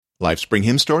Lifespring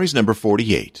Hymn Stories number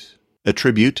 48, a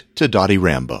tribute to Dottie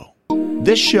Rambo.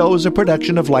 This show is a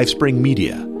production of Lifespring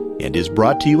Media and is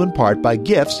brought to you in part by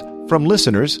gifts from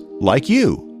listeners like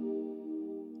you.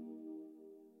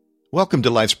 Welcome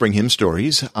to Lifespring Hymn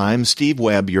Stories. I'm Steve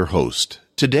Webb, your host.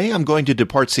 Today I'm going to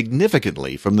depart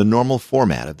significantly from the normal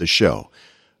format of the show.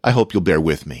 I hope you'll bear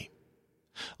with me.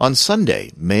 On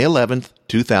Sunday, May 11th,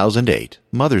 2008,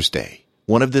 Mother's Day,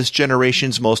 one of this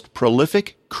generation's most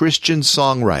prolific Christian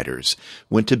songwriters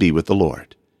went to be with the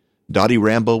Lord. Dottie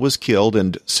Rambo was killed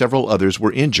and several others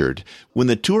were injured when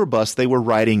the tour bus they were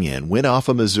riding in went off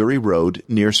a Missouri road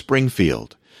near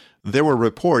Springfield. There were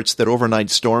reports that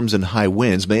overnight storms and high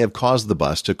winds may have caused the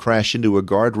bus to crash into a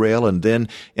guardrail and then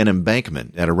an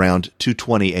embankment at around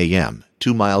 2:20 a.m.,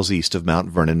 2 miles east of Mount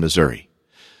Vernon, Missouri.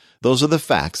 Those are the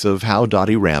facts of how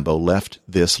Dottie Rambo left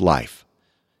this life.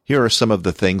 Here are some of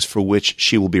the things for which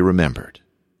she will be remembered.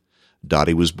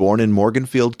 Dottie was born in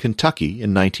Morganfield, Kentucky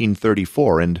in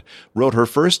 1934 and wrote her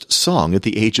first song at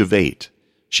the age of 8.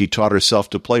 She taught herself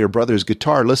to play her brother's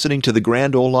guitar listening to the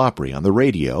Grand Ole Opry on the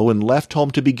radio and left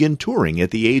home to begin touring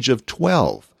at the age of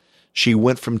 12. She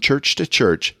went from church to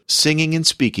church, singing and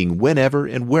speaking whenever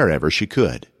and wherever she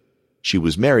could. She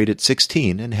was married at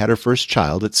 16 and had her first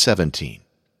child at 17.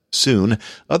 Soon,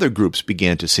 other groups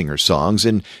began to sing her songs,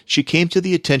 and she came to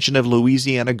the attention of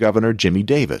Louisiana Governor Jimmy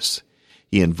Davis.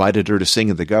 He invited her to sing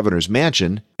at the governor's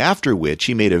mansion, after which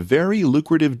he made a very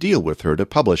lucrative deal with her to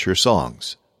publish her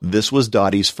songs. This was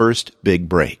Dottie's first big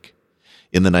break.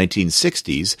 In the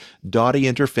 1960s, Dottie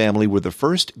and her family were the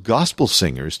first gospel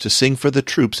singers to sing for the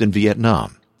troops in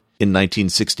Vietnam. In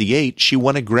 1968, she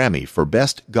won a Grammy for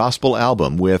Best Gospel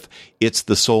Album with It's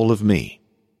the Soul of Me.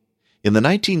 In the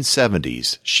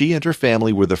 1970s, she and her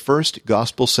family were the first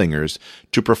gospel singers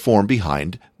to perform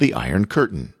behind the Iron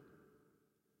Curtain.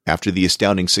 After the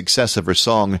astounding success of her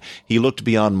song, He Looked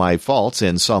Beyond My Faults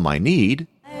and Saw My Need,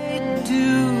 I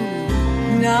do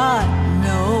not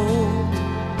know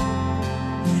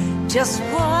just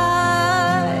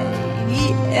why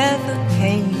He ever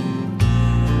came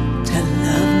to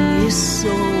love me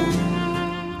so.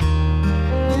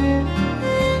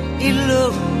 He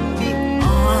looked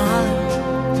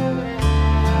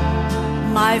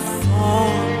my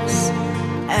faults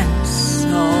and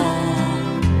saw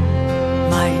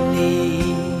my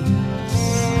needs,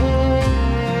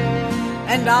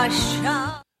 and I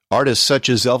shall. Artists such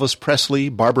as Elvis Presley,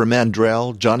 Barbara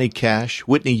Mandrell, Johnny Cash,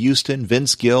 Whitney Houston,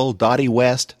 Vince Gill, Dottie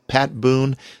West, Pat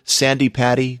Boone, Sandy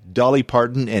Patty, Dolly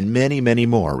Parton, and many, many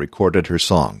more recorded her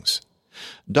songs.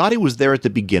 Dottie was there at the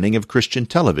beginning of Christian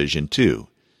television, too.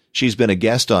 She's been a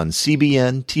guest on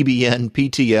CBN, TBN,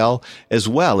 PTL, as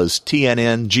well as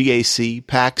TNN, GAC,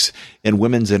 PAX, and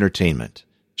Women's Entertainment.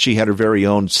 She had her very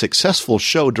own successful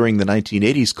show during the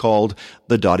 1980s called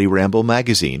The Dottie Rambo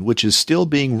Magazine, which is still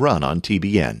being run on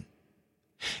TBN.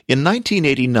 In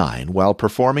 1989, while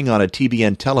performing on a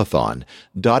TBN telethon,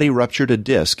 Dottie ruptured a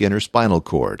disc in her spinal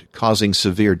cord, causing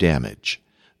severe damage.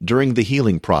 During the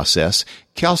healing process,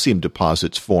 calcium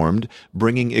deposits formed,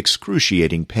 bringing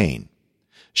excruciating pain.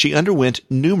 She underwent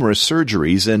numerous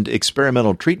surgeries and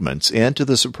experimental treatments and, to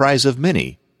the surprise of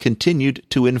many, continued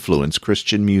to influence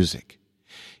Christian music.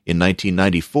 In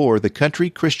 1994, the Country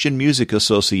Christian Music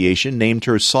Association named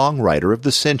her Songwriter of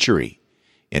the Century.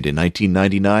 And in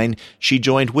 1999, she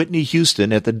joined Whitney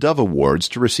Houston at the Dove Awards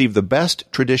to receive the Best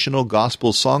Traditional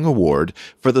Gospel Song Award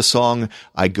for the song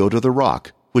I Go to the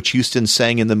Rock, which Houston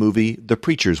sang in the movie The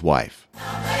Preacher's Wife.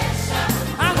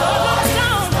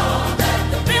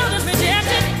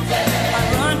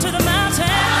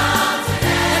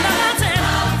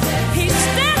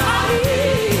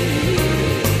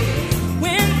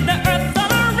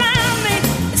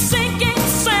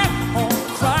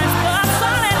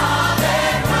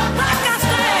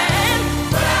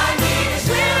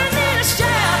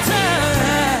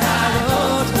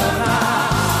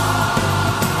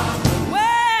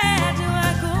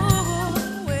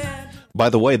 By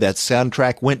the way, that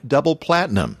soundtrack went double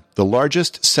platinum, the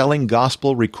largest selling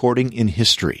gospel recording in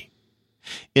history.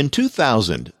 In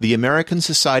 2000, the American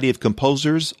Society of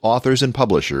Composers, Authors, and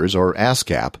Publishers, or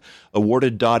ASCAP,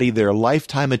 awarded Dottie their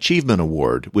Lifetime Achievement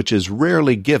Award, which is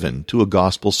rarely given to a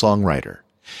gospel songwriter.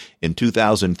 In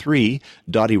 2003,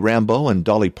 Dottie Rambo and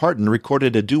Dolly Parton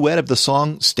recorded a duet of the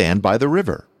song Stand by the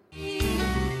River. Sing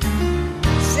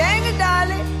it,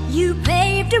 Dolly. You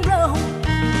paved a road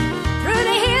through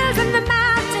the hills and the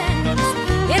mountains,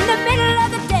 in the middle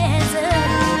of the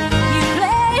desert. You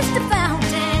placed a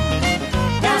fountain.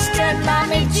 Now stand by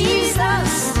me,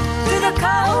 Jesus, through the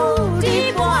cold,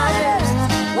 deep waters.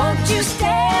 Won't you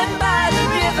stand by the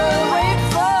river, wait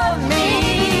for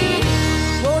me?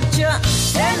 Won't you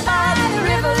stand by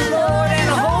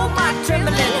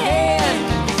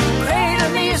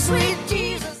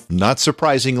Not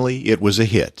surprisingly, it was a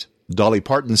hit. Dolly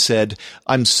Parton said,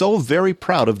 "I'm so very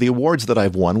proud of the awards that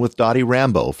I've won with Dottie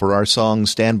Rambo for our song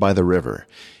Stand by the River.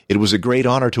 It was a great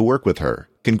honor to work with her.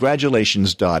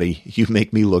 Congratulations, Dottie. You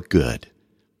make me look good."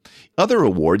 Other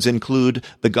awards include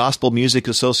the Gospel Music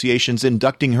Association's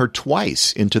inducting her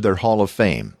twice into their Hall of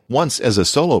Fame, once as a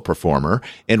solo performer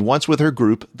and once with her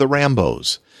group, the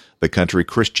Rambos. The Country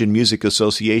Christian Music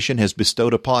Association has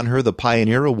bestowed upon her the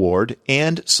Pioneer Award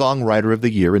and Songwriter of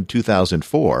the Year in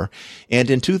 2004,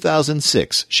 and in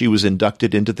 2006 she was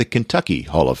inducted into the Kentucky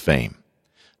Hall of Fame.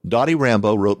 Dottie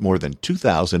Rambo wrote more than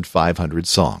 2,500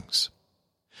 songs.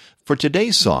 For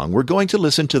today's song, we're going to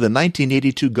listen to the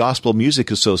 1982 Gospel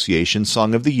Music Association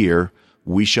Song of the Year,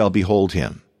 We Shall Behold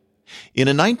Him. In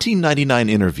a 1999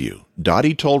 interview,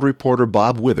 Dottie told reporter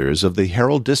Bob Withers of the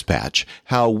Herald-Dispatch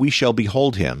how We Shall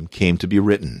Behold Him came to be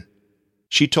written.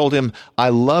 She told him, "I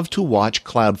love to watch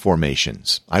cloud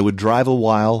formations. I would drive a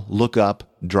while, look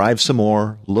up, drive some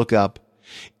more, look up.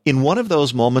 In one of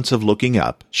those moments of looking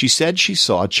up, she said she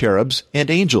saw cherubs and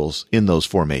angels in those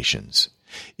formations.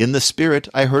 In the spirit,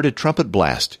 I heard a trumpet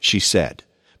blast," she said.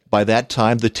 "By that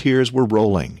time, the tears were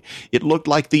rolling. It looked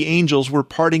like the angels were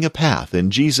parting a path,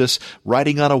 and Jesus,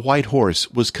 riding on a white horse,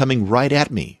 was coming right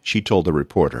at me," she told the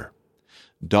reporter.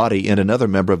 Dottie and another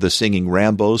member of the singing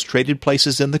Rambos traded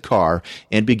places in the car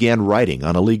and began writing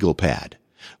on a legal pad.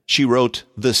 She wrote,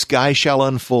 "The sky shall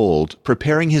unfold,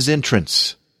 preparing his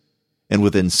entrance." And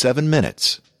within 7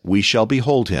 minutes, We Shall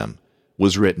Behold Him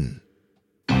was written.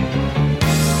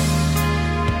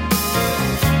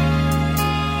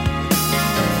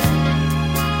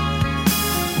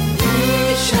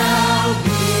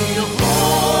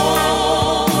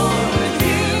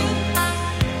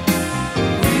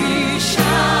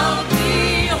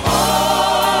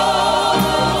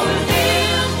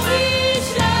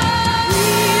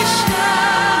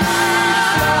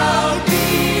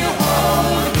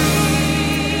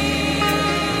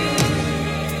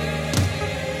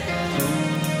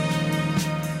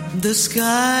 The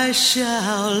sky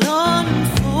shall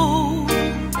unfold,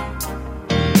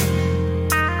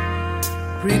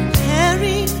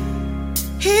 preparing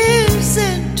his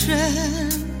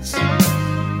entrance.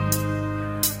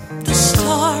 The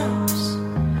stars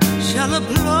shall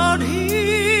applaud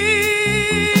him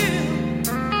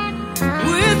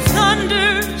with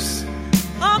thunders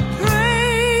of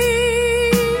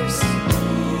praise.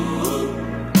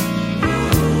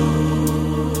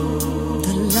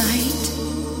 The light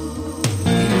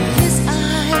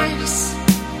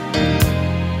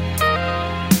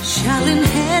shall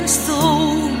enhance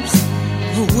those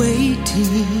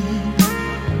awaiting,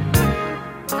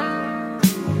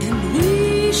 and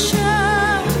we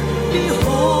shall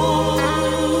behold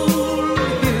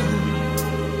him,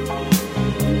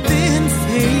 then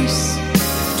face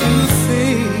to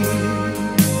face.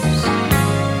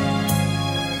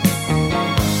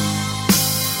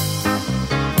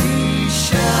 We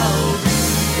shall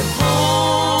behold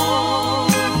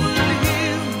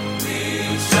him.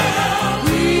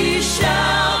 We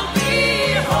shall behold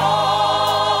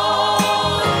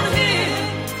him,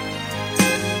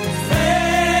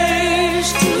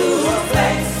 face to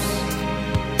face,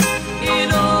 in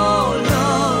all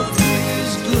of his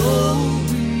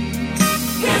glory.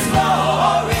 His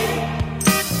glory.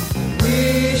 We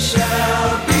shall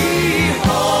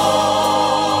behold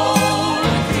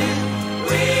him.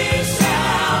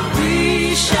 We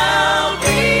shall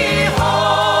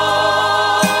behold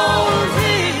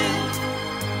him,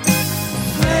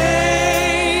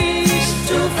 face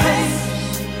to face,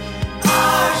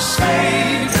 our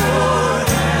Savior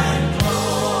and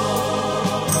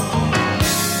Lord.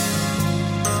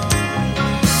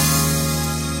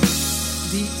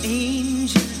 The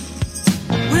angel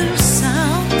will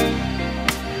sound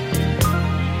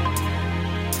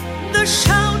the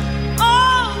shout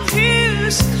of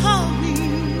his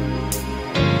coming,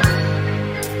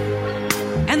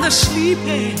 and the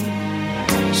sleeping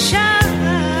shall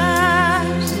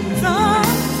rise from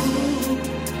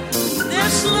their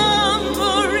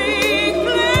slumbering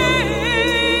place,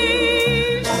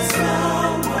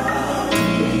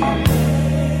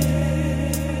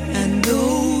 and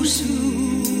those who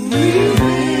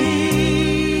remain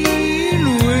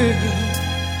will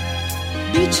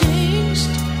be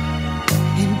changed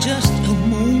in just a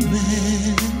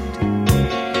moment.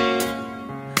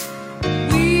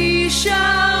 We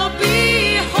shall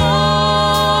behold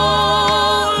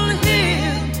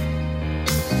him,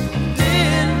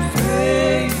 then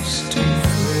face to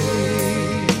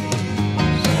face.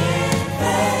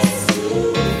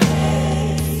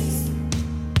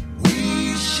 We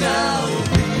shall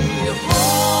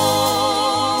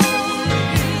behold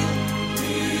him.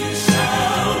 We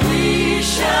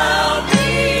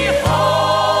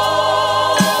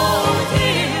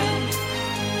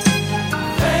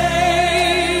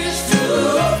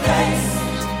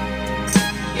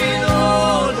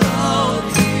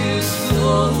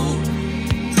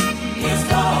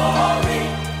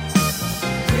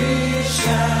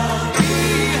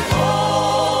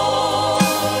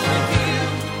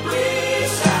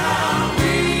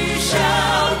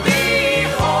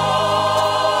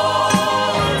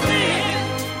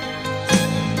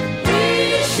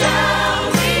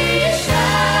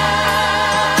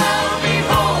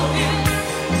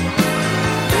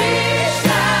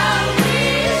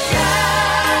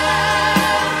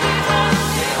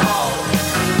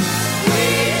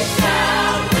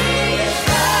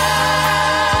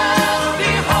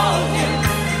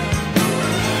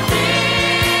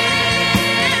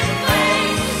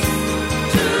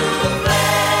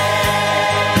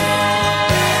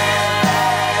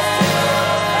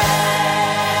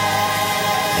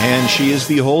And she is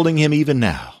beholding him even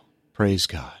now. Praise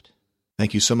God.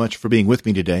 Thank you so much for being with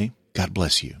me today. God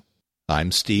bless you.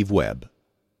 I'm Steve Webb.